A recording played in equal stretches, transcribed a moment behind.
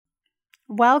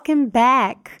welcome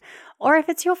back. Or if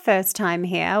it's your first time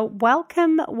here,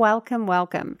 welcome, welcome,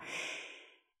 welcome.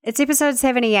 It's episode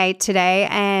 78 today,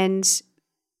 and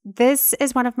this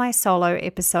is one of my solo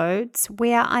episodes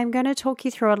where I'm going to talk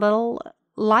you through a little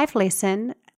life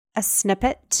lesson, a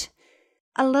snippet,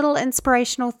 a little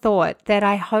inspirational thought that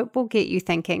I hope will get you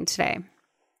thinking today.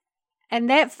 And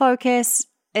that focus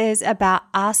is about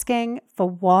asking for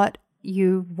what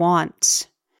you want.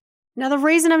 Now, the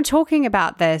reason I'm talking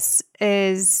about this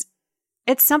is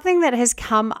it's something that has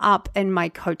come up in my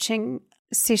coaching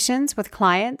sessions with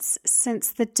clients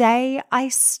since the day I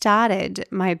started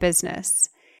my business.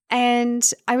 And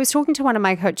I was talking to one of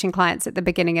my coaching clients at the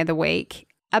beginning of the week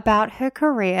about her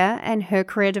career and her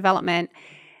career development.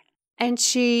 And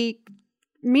she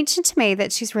mentioned to me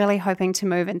that she's really hoping to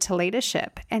move into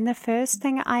leadership. And the first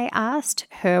thing I asked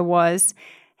her was,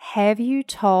 have you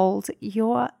told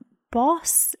your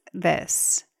boss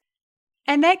this?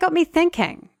 And that got me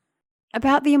thinking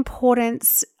about the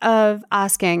importance of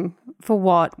asking for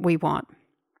what we want.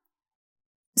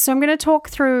 So I'm going to talk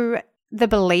through the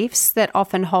beliefs that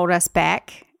often hold us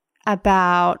back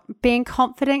about being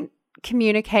confident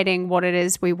communicating what it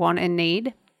is we want and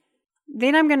need.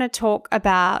 Then I'm going to talk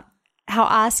about how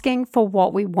asking for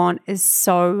what we want is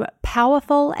so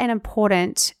powerful and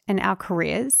important in our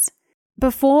careers,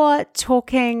 before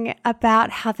talking about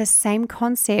how the same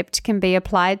concept can be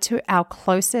applied to our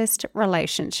closest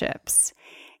relationships.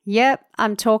 Yep,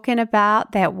 I'm talking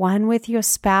about that one with your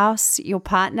spouse, your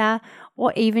partner,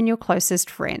 or even your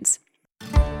closest friends.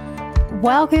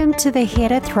 Welcome to the Here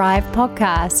to Thrive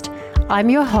podcast. I'm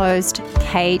your host,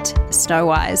 Kate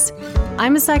Snowise.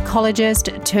 I'm a psychologist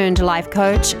turned life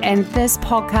coach, and this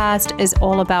podcast is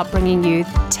all about bringing you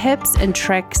tips and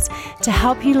tricks to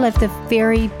help you live the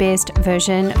very best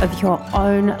version of your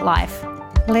own life.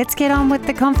 Let's get on with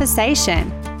the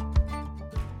conversation.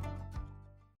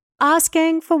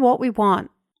 Asking for what we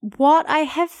want. What I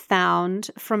have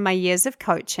found from my years of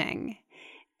coaching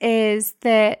is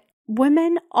that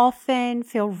women often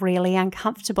feel really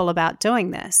uncomfortable about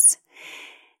doing this.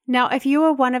 Now, if you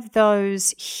are one of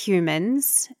those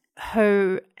humans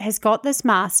who has got this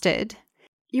mastered,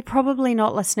 you're probably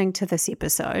not listening to this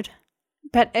episode.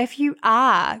 But if you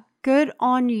are, good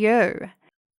on you.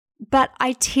 But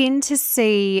I tend to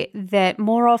see that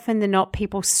more often than not,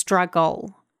 people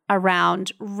struggle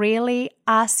around really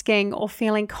asking or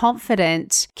feeling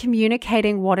confident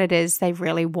communicating what it is they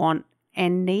really want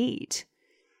and need.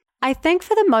 I think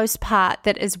for the most part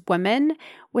that as women,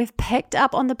 we've picked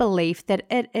up on the belief that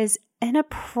it is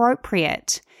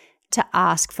inappropriate to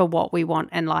ask for what we want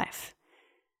in life.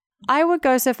 I would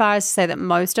go so far as to say that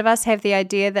most of us have the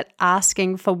idea that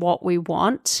asking for what we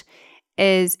want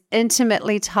is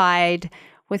intimately tied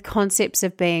with concepts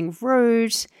of being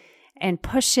rude and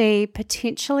pushy,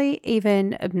 potentially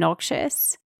even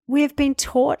obnoxious. We have been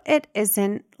taught it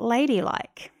isn't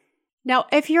ladylike. Now,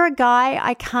 if you're a guy,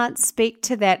 I can't speak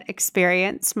to that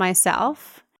experience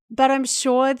myself, but I'm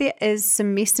sure there is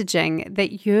some messaging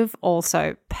that you've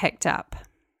also picked up.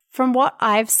 From what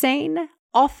I've seen,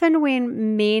 often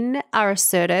when men are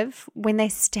assertive, when they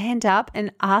stand up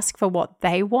and ask for what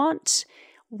they want,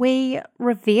 we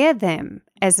revere them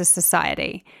as a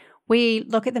society. We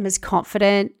look at them as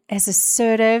confident, as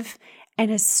assertive,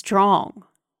 and as strong.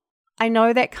 I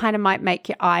know that kind of might make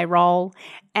your eye roll,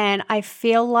 and I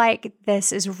feel like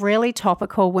this is really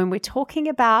topical when we're talking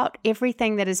about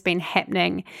everything that has been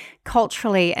happening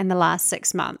culturally in the last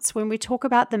 6 months, when we talk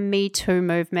about the Me Too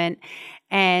movement,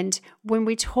 and when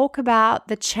we talk about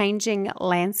the changing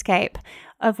landscape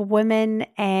of women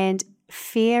and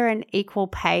fair and equal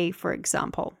pay, for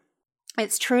example.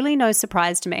 It's truly no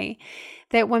surprise to me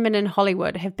that women in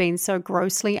Hollywood have been so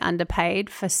grossly underpaid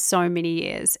for so many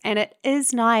years. And it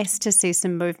is nice to see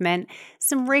some movement,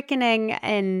 some reckoning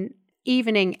and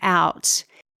evening out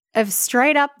of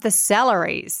straight up the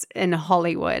salaries in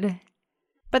Hollywood.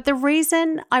 But the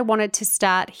reason I wanted to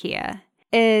start here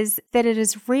is that it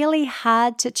is really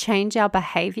hard to change our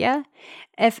behavior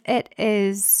if it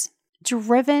is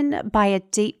driven by a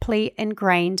deeply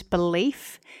ingrained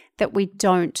belief that we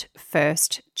don't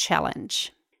first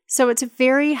challenge. So it's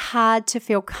very hard to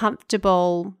feel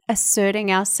comfortable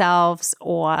asserting ourselves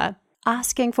or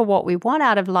asking for what we want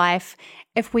out of life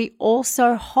if we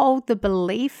also hold the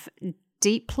belief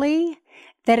deeply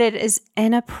that it is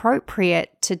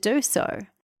inappropriate to do so.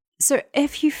 So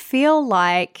if you feel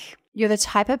like you're the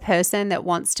type of person that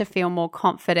wants to feel more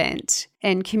confident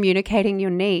in communicating your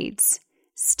needs,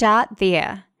 start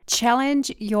there.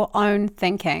 Challenge your own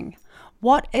thinking.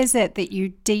 What is it that you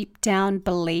deep down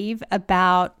believe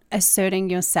about asserting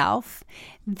yourself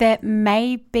that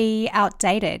may be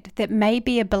outdated, that may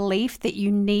be a belief that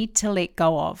you need to let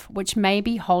go of, which may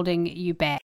be holding you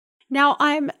back. Now,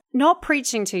 I'm not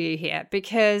preaching to you here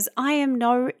because I am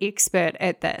no expert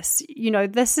at this.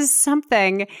 This is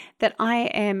something that I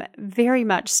am very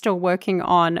much still working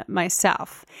on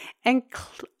myself. And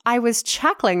I was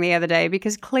chuckling the other day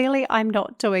because clearly I'm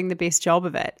not doing the best job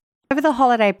of it. Over the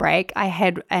holiday break, I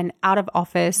had an out of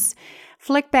office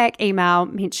flick back email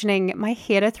mentioning my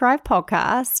Here to Thrive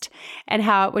podcast and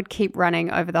how it would keep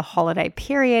running over the holiday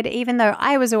period, even though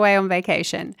I was away on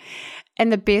vacation.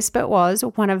 And the best bit was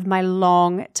one of my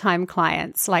long-time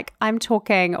clients, like I'm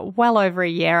talking well over a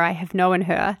year, I have known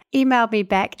her, emailed me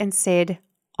back and said,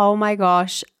 "Oh my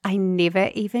gosh, I never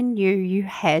even knew you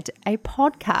had a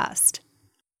podcast."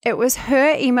 It was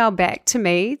her email back to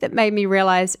me that made me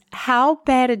realize how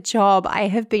bad a job I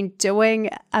have been doing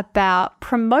about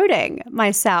promoting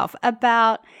myself,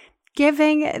 about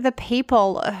giving the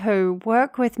people who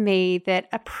work with me that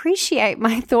appreciate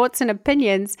my thoughts and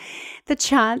opinions the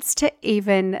chance to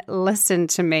even listen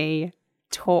to me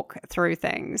talk through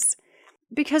things.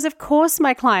 Because of course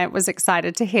my client was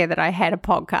excited to hear that I had a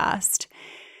podcast.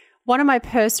 One of my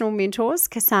personal mentors,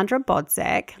 Cassandra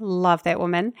Bodzak, love that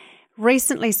woman,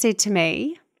 recently said to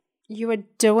me, "You are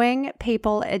doing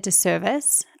people a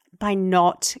disservice by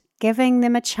not giving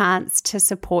them a chance to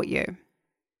support you."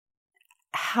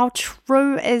 How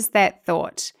true is that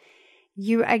thought?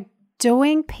 You are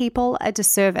doing people a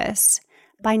disservice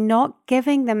by not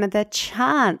giving them the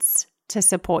chance to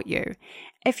support you.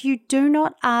 If you do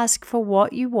not ask for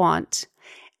what you want,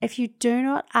 if you do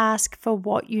not ask for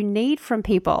what you need from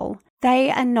people, they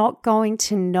are not going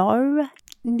to know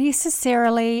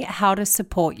necessarily how to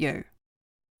support you.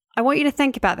 I want you to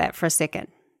think about that for a second.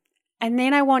 And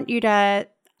then I want you to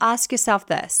ask yourself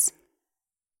this.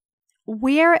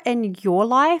 Where in your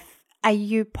life are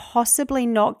you possibly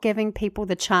not giving people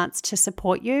the chance to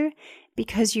support you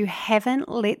because you haven't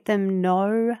let them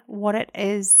know what it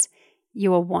is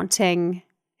you are wanting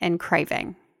and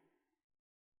craving?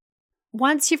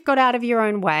 Once you've got out of your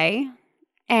own way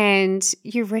and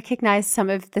you recognize some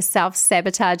of the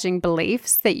self-sabotaging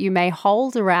beliefs that you may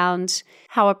hold around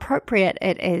how appropriate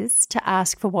it is to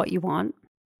ask for what you want,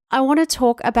 I want to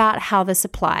talk about how this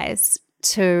applies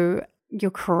to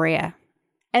your career.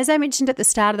 As I mentioned at the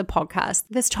start of the podcast,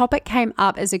 this topic came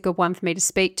up as a good one for me to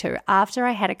speak to after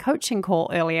I had a coaching call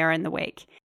earlier in the week.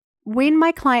 When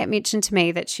my client mentioned to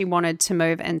me that she wanted to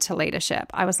move into leadership,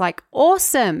 I was like,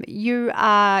 awesome, you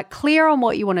are clear on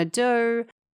what you want to do.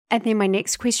 And then my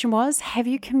next question was, have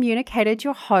you communicated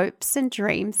your hopes and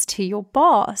dreams to your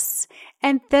boss?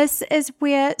 And this is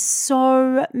where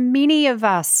so many of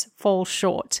us fall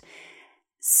short.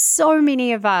 So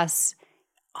many of us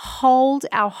hold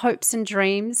our hopes and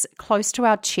dreams close to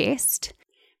our chest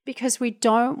because we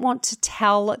don't want to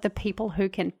tell the people who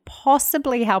can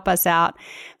possibly help us out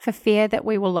for fear that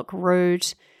we will look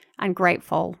rude,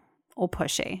 ungrateful, or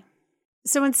pushy.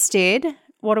 So instead,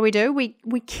 what do? We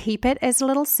keep it as a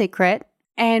little secret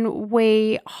and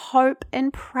we hope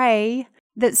and pray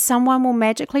that someone will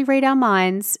magically read our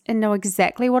minds and know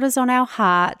exactly what is on our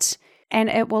heart, and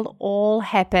it will all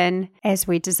happen as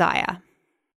we desire.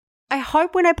 I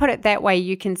hope when I put it that way,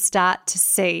 you can start to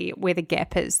see where the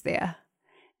gap is there.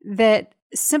 That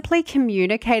simply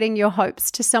communicating your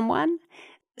hopes to someone,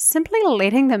 simply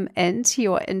letting them into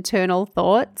your internal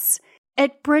thoughts,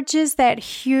 it bridges that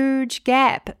huge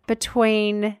gap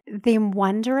between them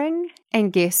wondering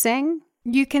and guessing.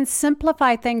 You can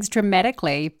simplify things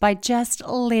dramatically by just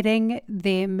letting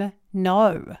them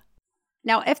know.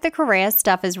 Now, if the career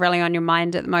stuff is really on your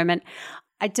mind at the moment,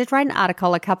 I did write an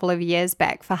article a couple of years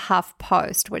back for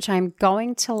HuffPost, which I'm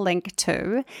going to link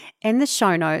to in the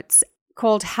show notes,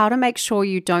 called How to Make Sure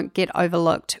You Don't Get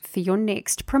Overlooked for Your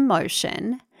Next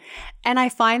Promotion. And I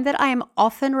find that I am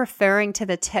often referring to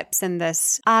the tips in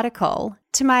this article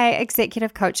to my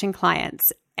executive coaching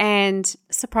clients. And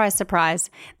surprise,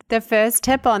 surprise, the first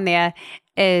tip on there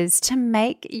is to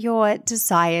make your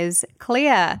desires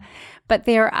clear. But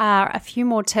there are a few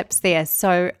more tips there.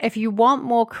 So if you want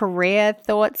more career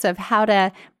thoughts of how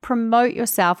to promote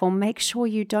yourself or make sure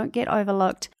you don't get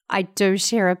overlooked, I do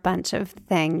share a bunch of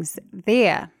things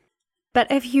there. But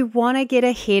if you want to get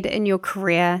ahead in your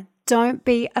career, don't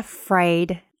be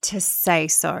afraid to say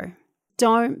so.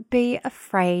 Don't be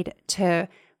afraid to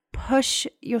push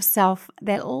yourself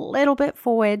that little bit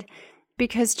forward,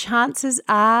 because chances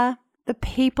are the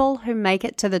people who make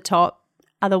it to the top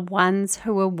are the ones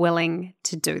who are willing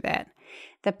to do that.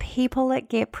 The people that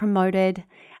get promoted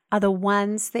are the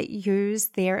ones that use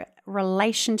their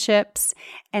relationships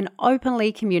and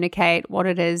openly communicate what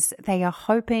it is they are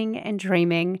hoping and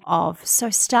dreaming of. So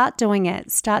start doing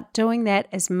it. Start doing that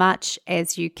as much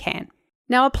as you can.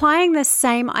 Now, applying the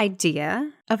same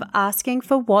idea of asking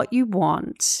for what you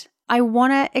want, I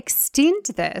want to extend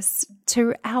this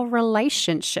to our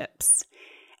relationships.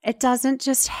 It doesn't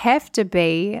just have to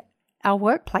be our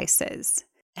workplaces.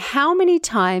 How many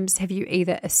times have you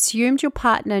either assumed your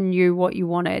partner knew what you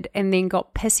wanted and then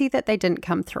got pissy that they didn't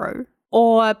come through,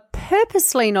 or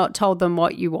purposely not told them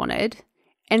what you wanted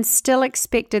and still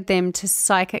expected them to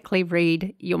psychically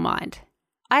read your mind?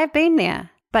 I have been there,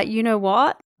 but you know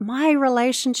what? My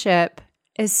relationship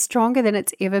is stronger than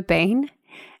it's ever been.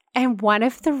 And one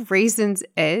of the reasons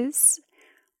is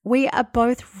we are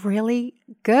both really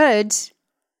good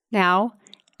now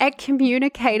at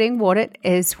communicating what it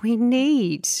is we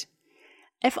need.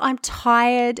 If I'm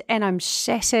tired and I'm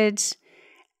shattered,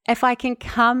 if I can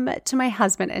come to my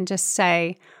husband and just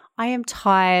say, I am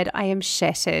tired, I am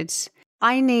shattered,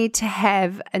 I need to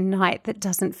have a night that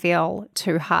doesn't feel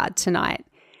too hard tonight.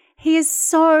 He is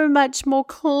so much more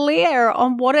clear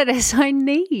on what it is I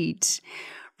need,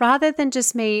 rather than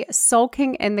just me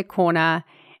sulking in the corner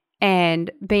and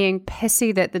being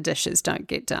pissy that the dishes don't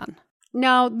get done.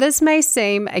 Now, this may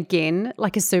seem, again,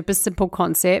 like a super simple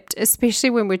concept, especially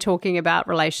when we're talking about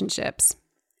relationships.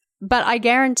 But I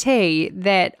guarantee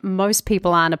that most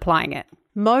people aren't applying it.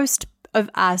 Most of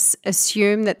us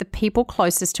assume that the people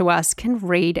closest to us can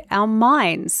read our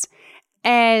minds.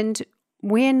 And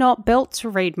we're not built to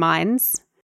read minds.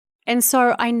 And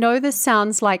so I know this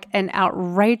sounds like an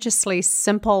outrageously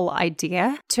simple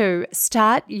idea to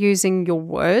start using your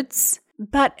words,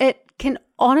 but it can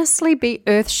honestly be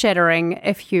earth-shattering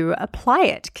if you apply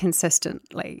it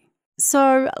consistently.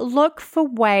 So look for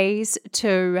ways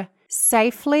to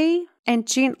safely and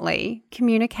gently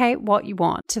communicate what you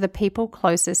want to the people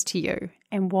closest to you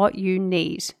and what you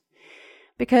need.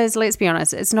 Because let's be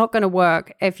honest, it's not going to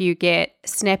work if you get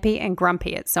snappy and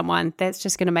grumpy at someone. That's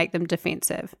just going to make them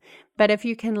defensive. But if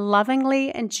you can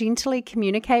lovingly and gently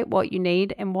communicate what you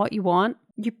need and what you want,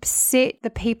 you set the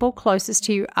people closest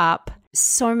to you up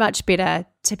so much better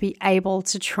to be able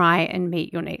to try and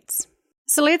meet your needs.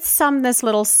 So let's sum this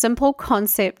little simple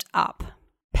concept up.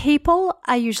 People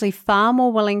are usually far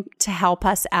more willing to help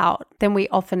us out than we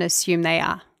often assume they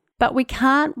are. But we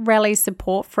can't rally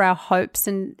support for our hopes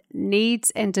and needs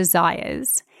and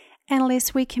desires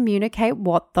unless we communicate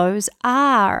what those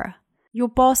are. Your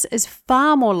boss is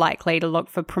far more likely to look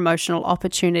for promotional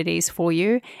opportunities for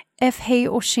you if he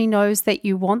or she knows that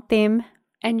you want them.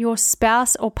 And your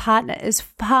spouse or partner is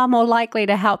far more likely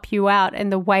to help you out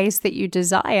in the ways that you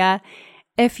desire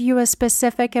if you are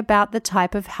specific about the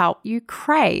type of help you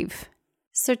crave.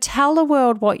 So tell the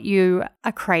world what you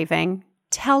are craving.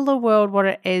 Tell the world what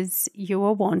it is you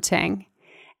are wanting.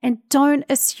 And don't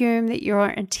assume that your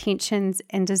intentions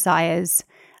and desires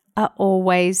are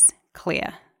always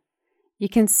clear. You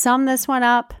can sum this one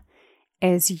up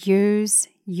as use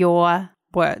your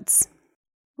words.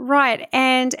 Right,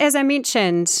 and as I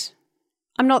mentioned,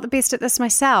 I'm not the best at this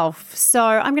myself, so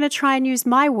I'm going to try and use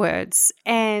my words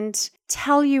and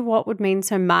tell you what would mean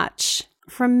so much.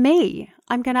 From me,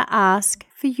 I'm going to ask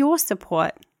for your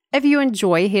support. If you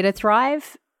enjoy Here to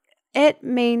Thrive, it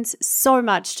means so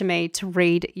much to me to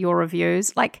read your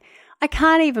reviews. Like, I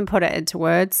can't even put it into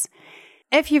words.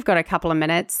 If you've got a couple of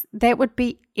minutes, that would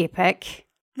be epic.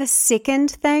 The second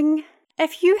thing,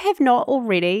 if you have not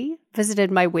already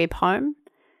visited my web home,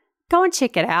 go and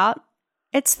check it out.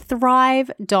 It's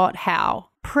thrive.how.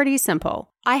 Pretty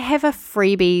simple. I have a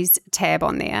freebies tab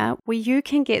on there where you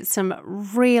can get some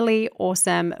really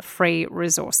awesome free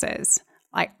resources.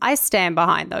 I stand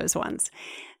behind those ones.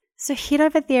 So head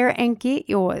over there and get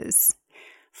yours.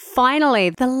 Finally,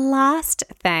 the last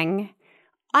thing,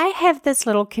 I have this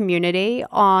little community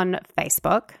on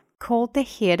Facebook called the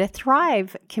Here to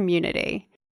Thrive community.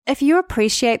 If you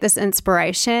appreciate this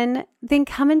inspiration, then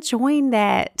come and join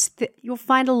that. You'll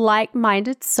find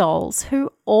like-minded souls who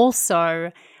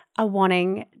also are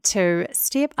wanting to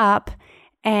step up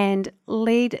and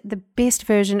lead the best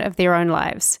version of their own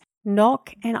lives.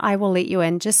 Knock and I will let you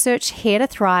in. Just search Here to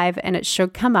Thrive and it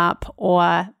should come up,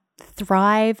 or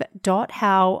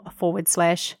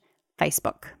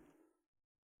thrive.how/Facebook.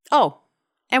 Oh,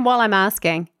 and while I'm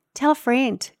asking, tell a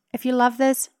friend. If you love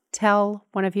this, tell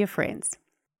one of your friends.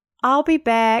 I'll be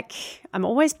back. I'm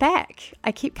always back.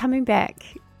 I keep coming back.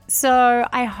 So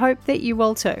I hope that you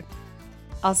will too.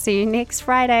 I'll see you next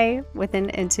Friday with an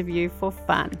interview for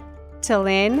fun. Till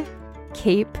then,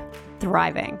 keep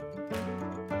thriving.